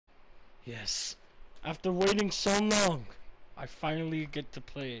Yes. After waiting so long, I finally get to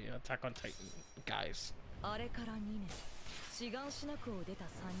play Attack on Titan, guys.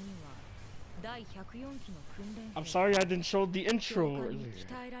 I'm sorry I didn't show the intro earlier.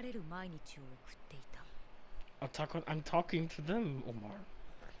 I'm talking to them, Omar.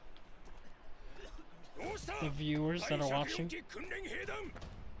 The viewers that are watching.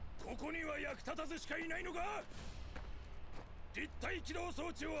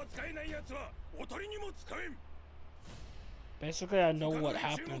 Basically, I know what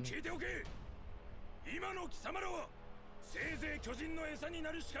happened.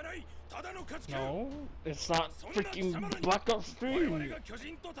 No, it's not freaking Black Ops 3.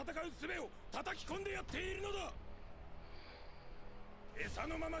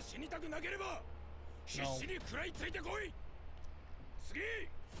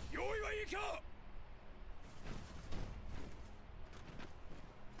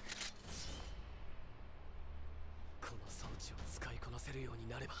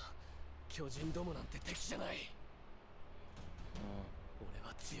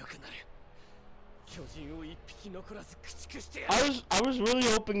 I was really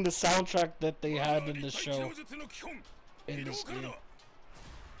hoping the soundtrack that they had in the show in this game.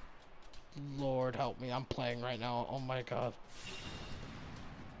 Lord help me, I'm playing right now. Oh my god.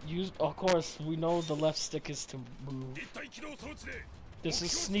 Of course, we know the left stick is to move. This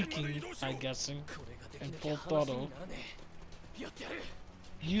is sneaking, I'm guessing, in full throttle.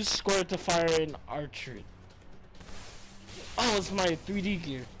 Use square to fire an archery. Oh, it's my 3D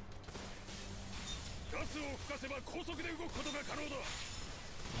gear.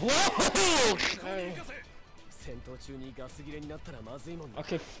 Whoa!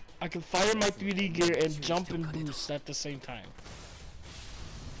 Okay, I can fire my 3D gear and jump and boost at the same time.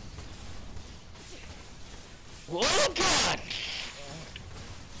 Oh god!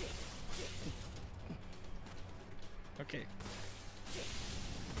 Okay.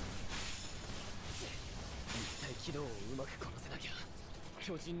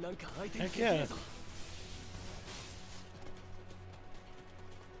 Heck yeah.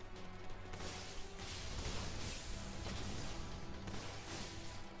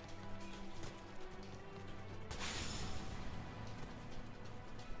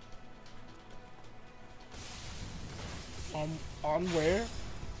 On where?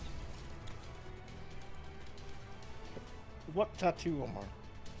 What tattoo, Omar?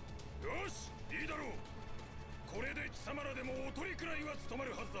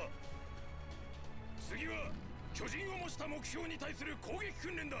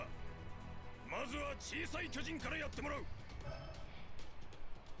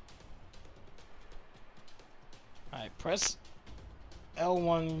 Alright, press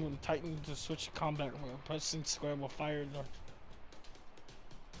L1 Titan to switch to combat mode. Pressing square will fire the...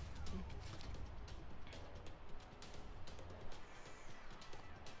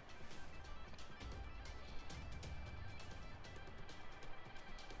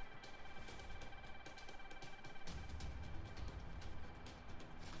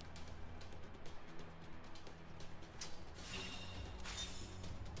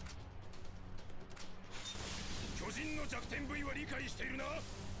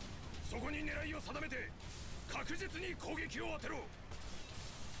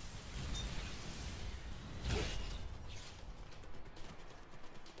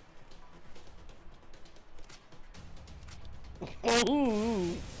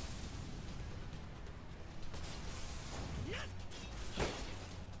 Ooh.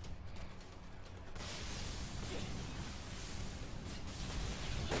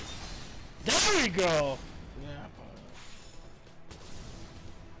 There we go. Yeah.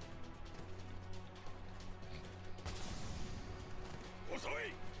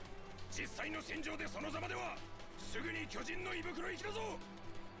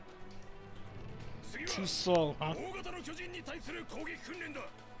 Too slow, huh?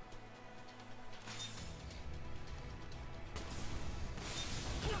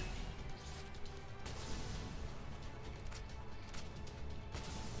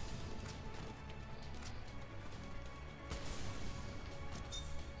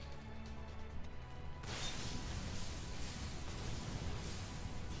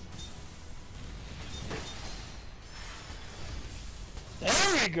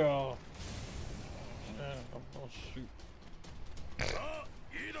 There we go. Oh shoot.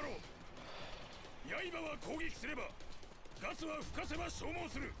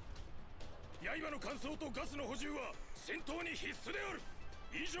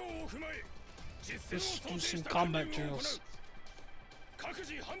 Let's do some combat drills.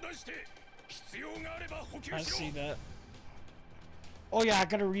 I see that. Oh yeah, I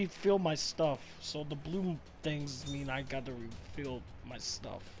gotta refill my stuff. So the blue things mean I gotta refill my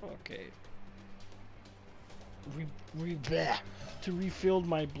stuff. Okay. Bleh. To refill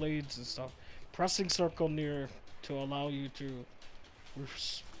my blades and stuff. Pressing circle near to allow you to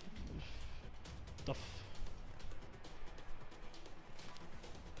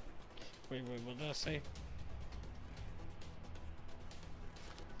wait, what did I say?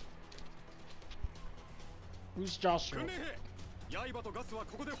 Who's Joshua?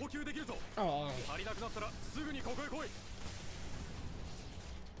 Oh,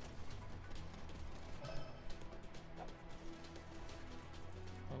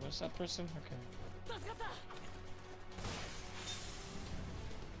 what's that person? Okay.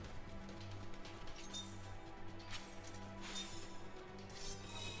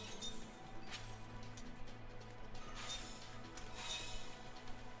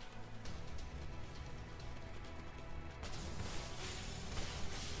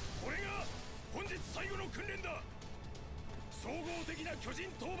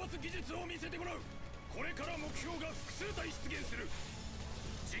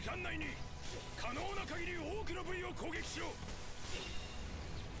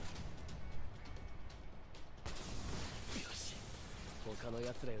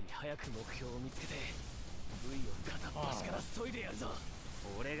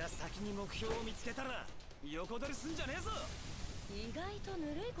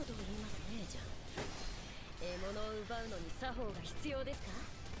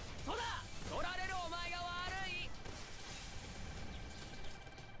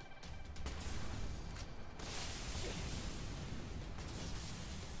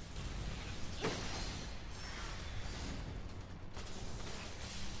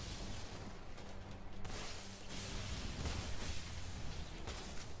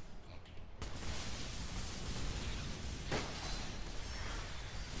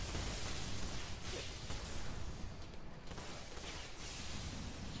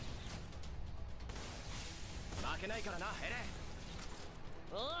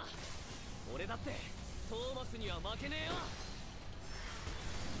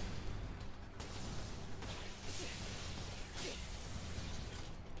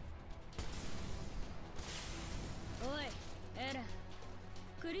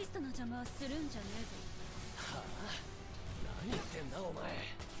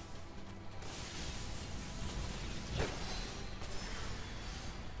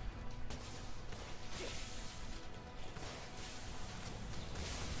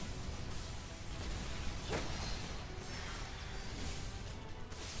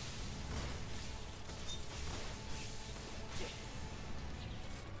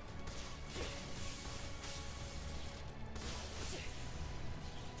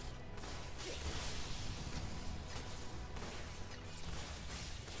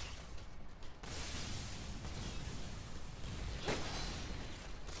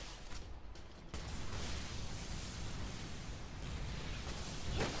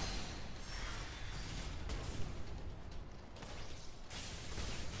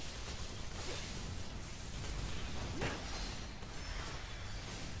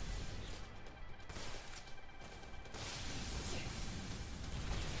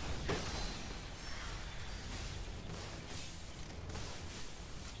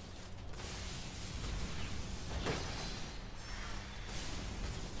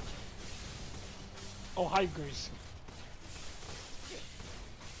 Oh, hi, Grace.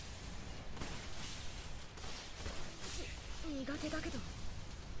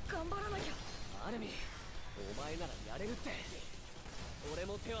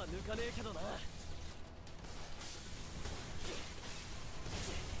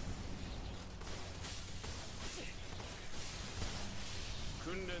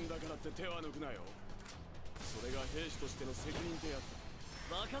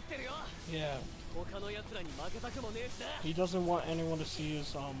 Yeah. He doesn't want anyone to see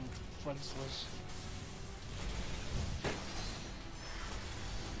his friends list.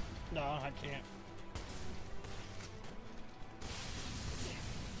 No, I can't.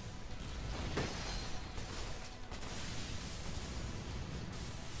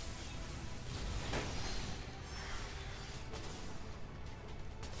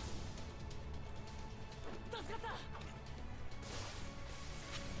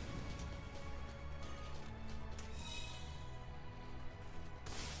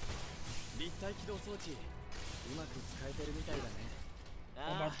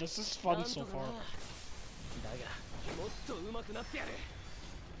 Oh my, this is fun so far.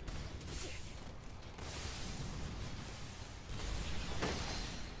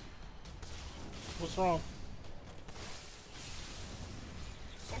 What's wrong?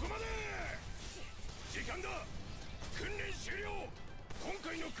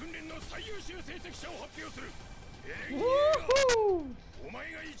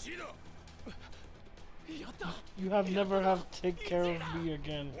 You have never have to take care of me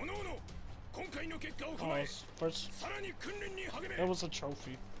again. Oh, first, that was a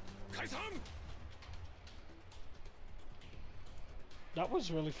trophy. That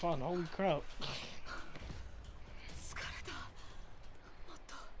was really fun. Holy crap.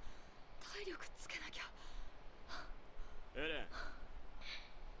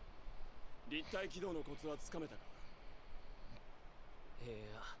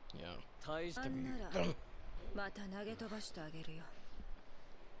 Yeah.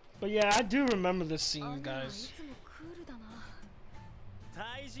 But yeah, I do remember this scene, guys.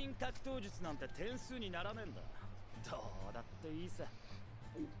 対人格闘術なんて点数にならねえんだ。どうだっていいさ。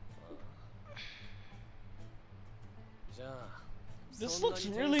じゃあ、This looks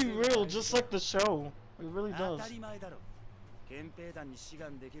really real, just like the show. It really 当 does. たり前だろ。憲兵団に志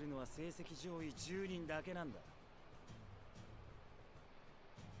願できるのは成績上位10人だけなんだ。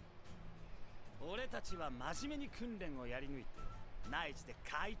俺たちは真面目に訓練をやり抜いて内地で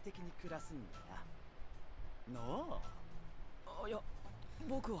快適に暮らすんだよ。なあ。いや、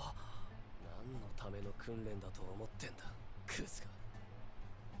僕は何のための訓練だと思ってんだ、クズが。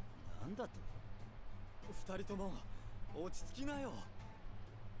なんだと？二人とも落ち着きなよ。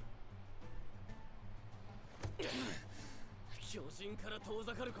巨人から遠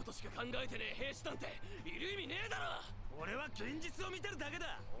ざかることしか考えてねえ兵士なんている意味ねえだろ。俺は現実を見てるだけ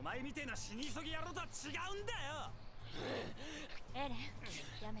だ。お前みてえな死に急ぎ野郎とは違うんだよ。エレン、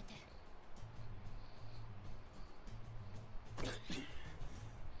やめて。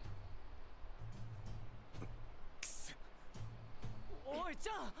くそ。おいち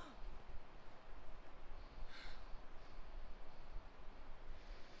ゃん。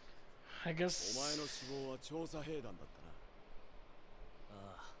I guess. お前の死亡は調査兵団だったな。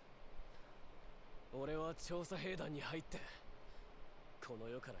ああ。俺は調査兵団に入ってこの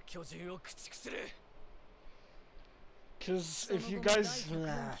世から巨人を駆逐する。Because if you guys.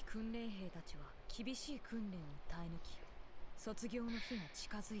 訓練兵たちは厳しい訓練を耐え抜き、卒業の日が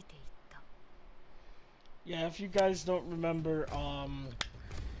近づいていった。Yeah, if you guys don't remember,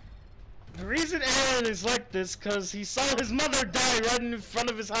 the reason Aaron is like this because he saw his mother die right in front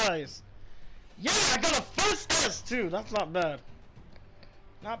of his eyes. Yeah, I got a first test too. That's not bad.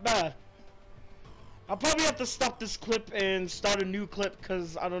 Not bad. I'll probably have to stop this clip and start a new clip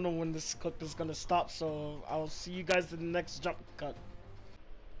because I don't know when this clip is gonna stop. So I'll see you guys in the next jump cut.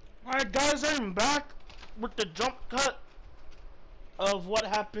 Alright guys, I'm back with the jump cut of what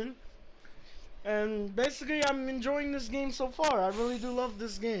happened. And basically I'm enjoying this game so far. I really do love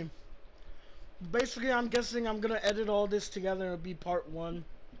this game. Basically I'm guessing I'm gonna edit all this together. It'll be part 1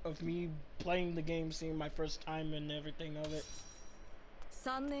 of me playing the game, seeing my first time and everything of it.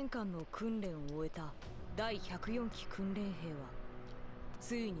 3年間の訓練を終えた第104期訓練兵は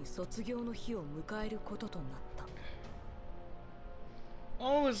ついに卒業の日を迎えることとなった。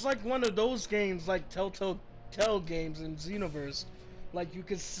Oh, it's like one of those games like Telltale games in Xenoverse. Like you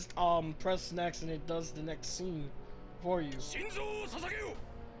can press next and it does the next scene for you. This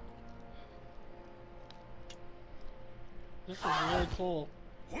is really cool.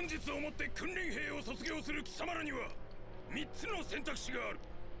 本日をもって訓練兵を卒業する貴様らには3つの選択肢がある。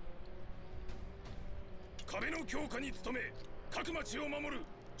壁の強化に努め各町を守る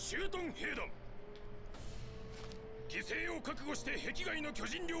駐屯兵団、犠牲を覚悟して壁外の巨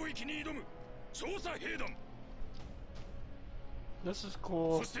人領域に挑む調査兵団、 This is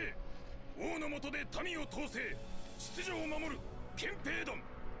cool. そして王の下で民を統制秩序を守る憲兵団。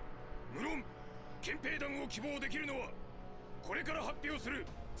無論憲兵団を希望できるのはこれから発表する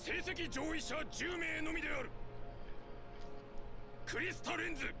成績上位者10名のみである。クリスタ・レ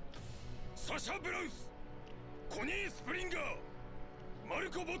ンズ、サシャ・ブラウス、コニー・スプリンガー、マル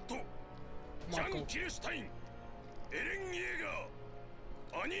コ・ボット、ジャン・キルシュタイン、エレン・イエ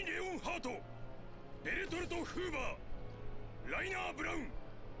ーガー、アニ・レオンハート、ベルトルト・フーバー、ライナー・ブラウン、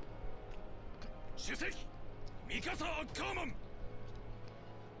主席ミカサ・アッカーマン。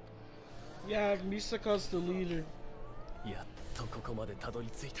 Yeah, Misaka's the leader. やっとここまでたどり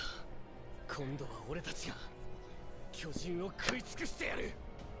着いた。今度は俺たちが巨人を食い尽くしてやる。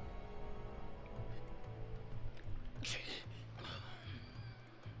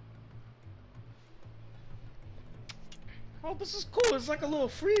Oh, this is cool. It's like a little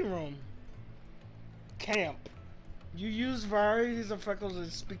free roam. Camp. You use varieties of freckles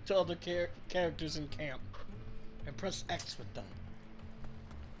and speak to other characters in camp. And press X with them.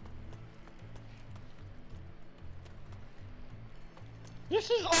 This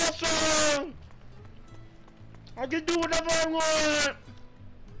is awesome! I can do whatever I want.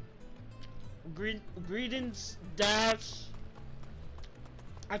 Greetings, dash.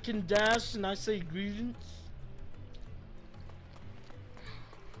 I can dash and I say greetings.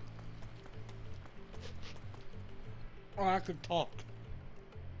 Or I could talk.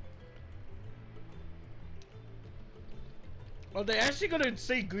 Are they actually gonna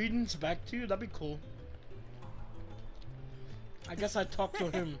say greetings back to you? That'd be cool. I guess I talked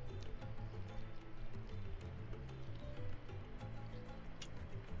to him.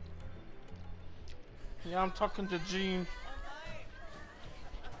 Yeah, I'm talking to Gene.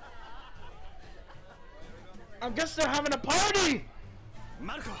 I guess they're having a party!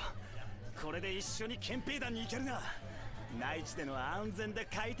 マルコ、これで一緒に憲兵団に行けるな。内地での安全で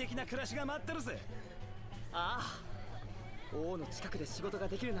快適な暮らしが待ってるぜ。ああ、王の近くで仕事が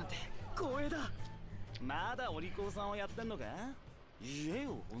できるなんて光栄だ。まだお利口さんをやってんのか？言え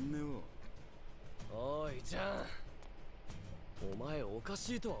よ本音を。おいちゃん、お前おか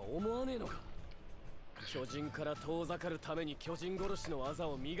しいとは思わねえのか？巨人から遠ざかるために巨人殺しの技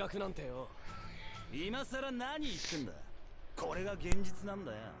を磨くなんてよ。今さら何言ってんだ。これが現実なん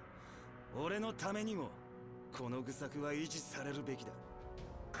だよ。俺のためにもこの愚策は維持されるべきだ。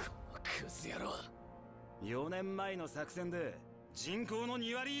このクズ野郎。4年前の作戦で人口の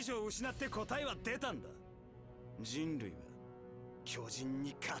2割以上失って答えは出たんだ。人類は巨人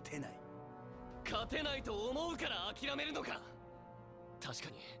に勝てない。勝てないと思うから諦めるのか？確か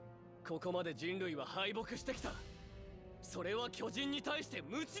にここまで人類は敗北してきた。それは巨人に対して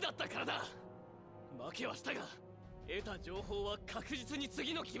無知だったからだ。負けはしたが得た情報は確実に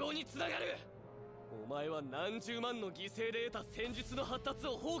次の希望につながる。お前は何十万の犠牲で得た戦術の発達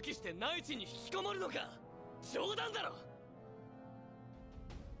を放棄して内地に引きこもるのか？冗談だろ。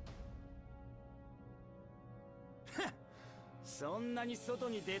そんなに外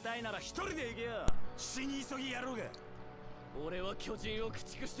に出たいなら一人で行けよ。死に急ぎやろうが。俺は巨人を駆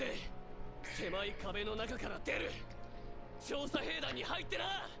逐して狭い壁の中から出る。調査兵団に入ってな。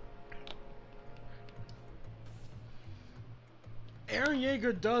Eren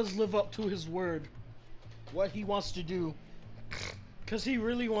Yeager does live up to his word, what he wants to do, because he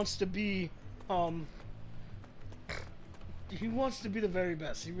really wants to be, he wants to be the very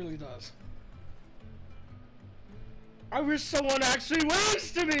best, he really does. I wish someone actually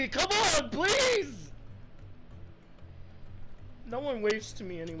waves to me, come on, please! No one waves to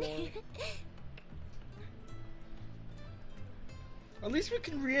me anymore. At least we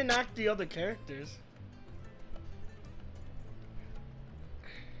can reenact the other characters.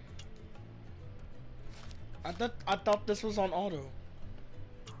 I thought this was on auto.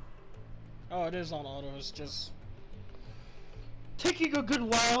 Oh, it is on auto. It's just taking a good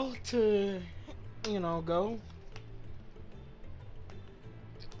while to, you know, go.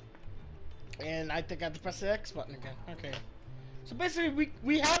 And I think I have to press the X button again. Okay. So basically,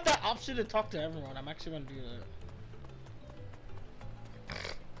 we have that option to talk to everyone. I'm actually gonna do that.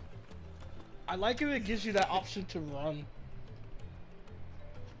 I like if it gives you that option to run.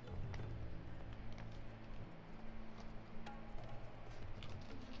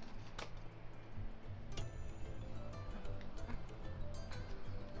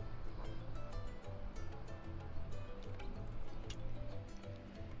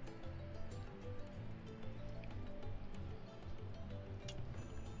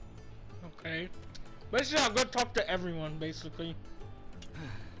 Okay. Basically, I'll go talk to everyone, basically.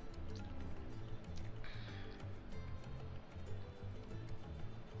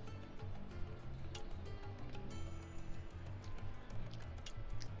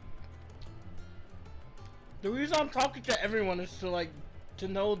 The reason I'm talking to everyone is to, like, to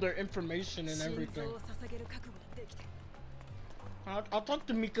know their information and everything. I'll talk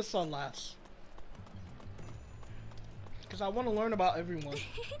to Mikasa last. Because I want to learn about everyone.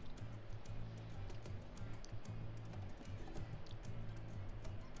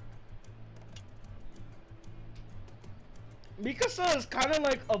 Mikasa is kind of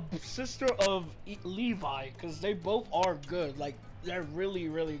like a sister of Levi, because they both are good. Like, they're really,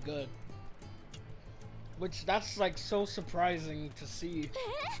 really good. Which, that's like so surprising to see.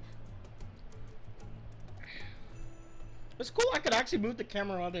 It's cool I could actually move the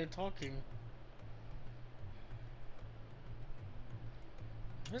camera while they're talking.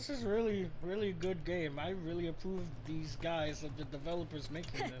 This is really, really good game. I really approve these guys, of the developers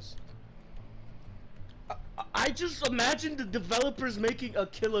making this. I just imagine the developers making a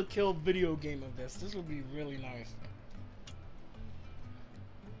Kill la Kill video game of this. This would be really nice.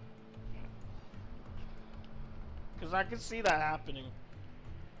 Because I can see that happening.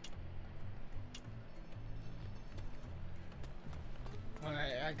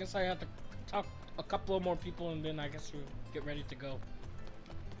 Alright, I guess I have to talk a couple of more people, and then I guess we'll get ready to go.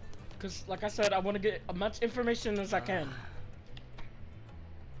 Cause, like I said, I want to get as much information as I can.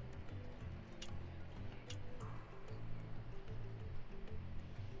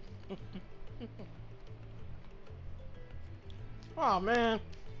 Oh man,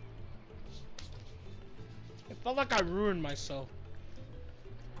 it felt like I ruined myself.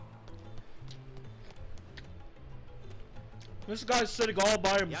 This guy's sitting all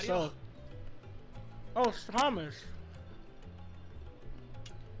by himself. Oh, it's Thomas.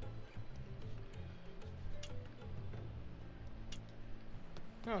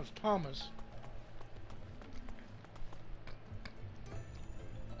 No, it's Thomas.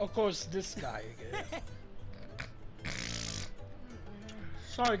 Of course, this guy again.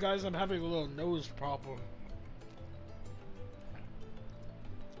 Sorry guys, I'm having a little nose problem.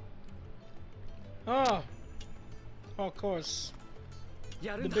 Ah, of course.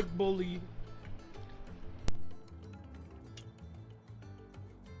 The big bully.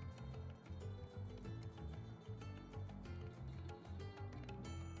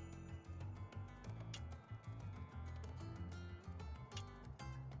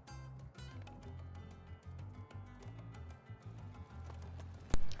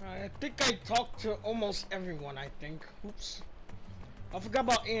 I think I talked to almost everyone, I think. Oops. I forgot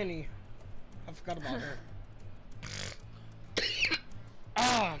about Annie. I forgot about her.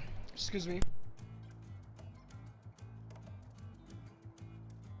 Ah, excuse me.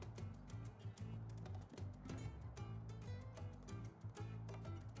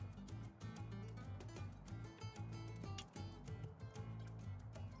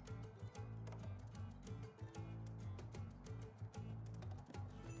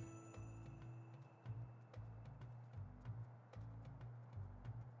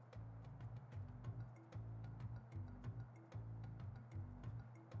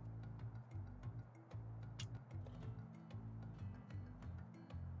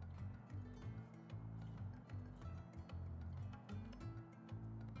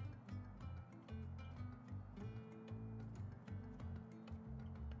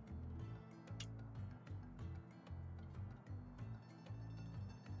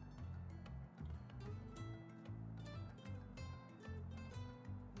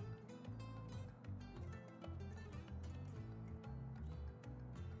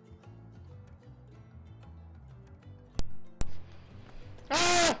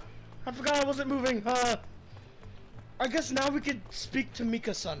 Ah! I forgot I wasn't moving. I guess now we could speak to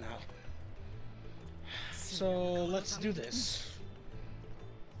Mika-san now. So let's do this.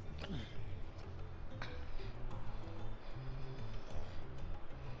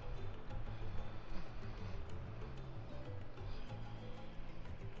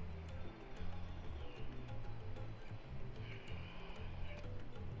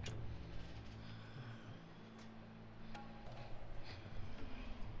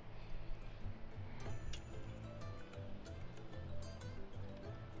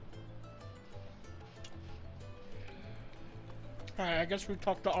 Alright, I guess we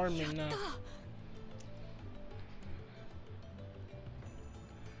talked to Armin now.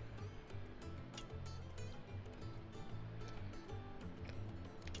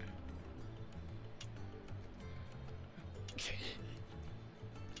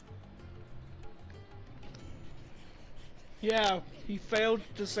 Yeah, he failed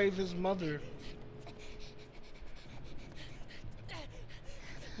to save his mother.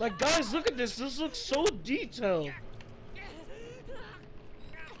 Like, guys, look at this. This looks so detailed.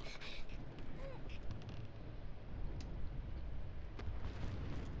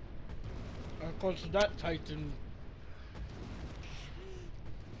 Of course, that Titan.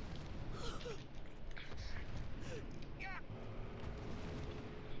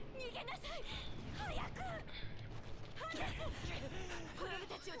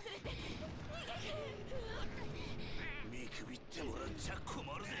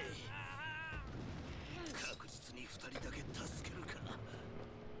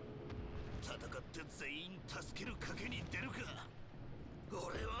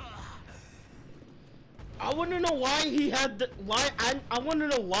 I want to know why he had the I want to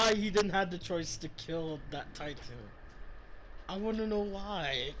know why he didn't have the choice to kill that Titan. I want to know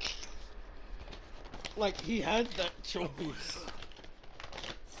why. Like, he had that choice.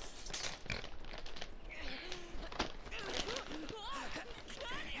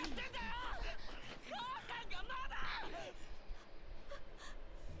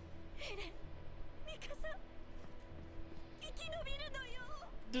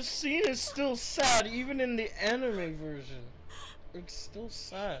 The scene is still sad, even in the anime version. It's still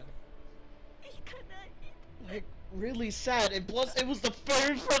sad. Like, really sad, and plus it was the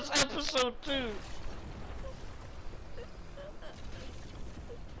very first episode too.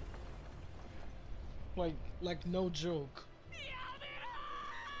 Like no joke.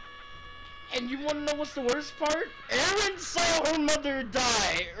 And you wanna know what's the worst part? Aaron saw her mother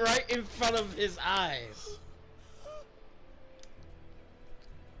die right in front of his eyes.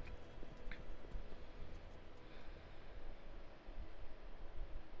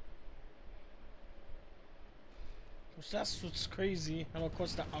 That's what's crazy. And of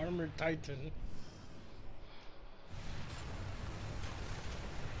course the armored titan.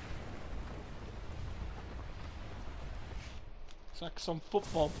 It's like some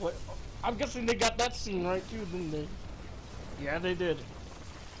football play. I'm guessing they got that scene right too, didn't they? Yeah, they did.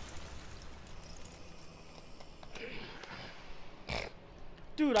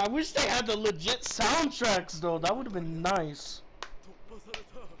 Dude, I wish they had the legit soundtracks though. That would have been nice.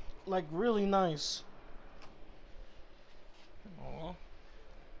 Like really nice. Aww.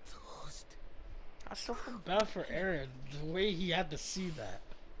 I still feel bad for Aaron, the way he had to see that.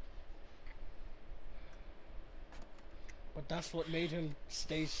 But that's what made him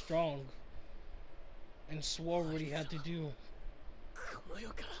stay strong. And swore what he had to do.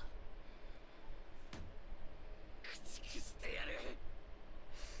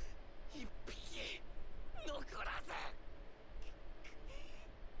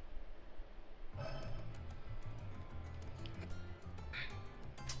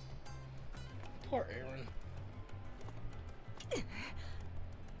 Poor Aaron.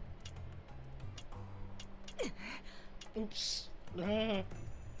 Oops.